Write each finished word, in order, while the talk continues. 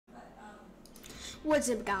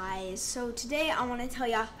What's up, guys? So today I want to tell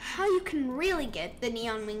you how you can really get the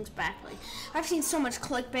Neon Wings backlink. I've seen so much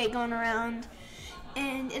clickbait going around,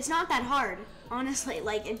 and it's not that hard, honestly.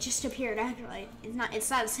 Like, it just appeared actually. It's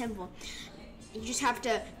that simple. You just have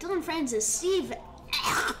to. Dylan Francis, Steve,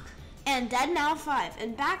 and Dead Now 5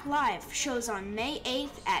 and Back Live shows on May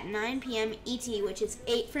 8th at 9 p.m. ET, which is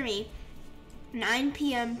 8 for me, 9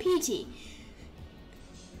 p.m. PT.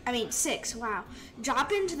 6, wow.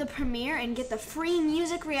 Drop into the premiere and get the free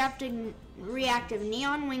music reactive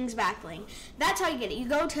Neon Wings backlink. That's how you get it. You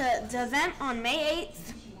go to the event on May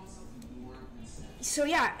 8th. So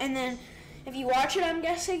yeah, and then if you watch it, I'm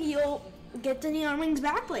guessing you'll get the Neon Wings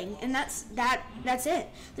backlink. And that's it.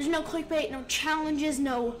 There's no clickbait, no challenges,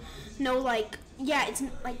 no like, yeah, it's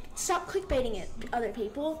like, stop clickbaiting it, other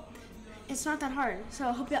people. It's not that hard. So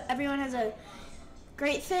I hope everyone has a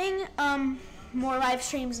great thing. More live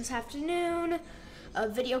streams this afternoon, a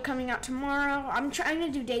video coming out tomorrow. I'm trying to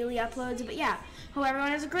do daily uploads, but yeah, hope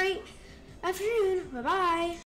everyone has a great afternoon. Bye-bye.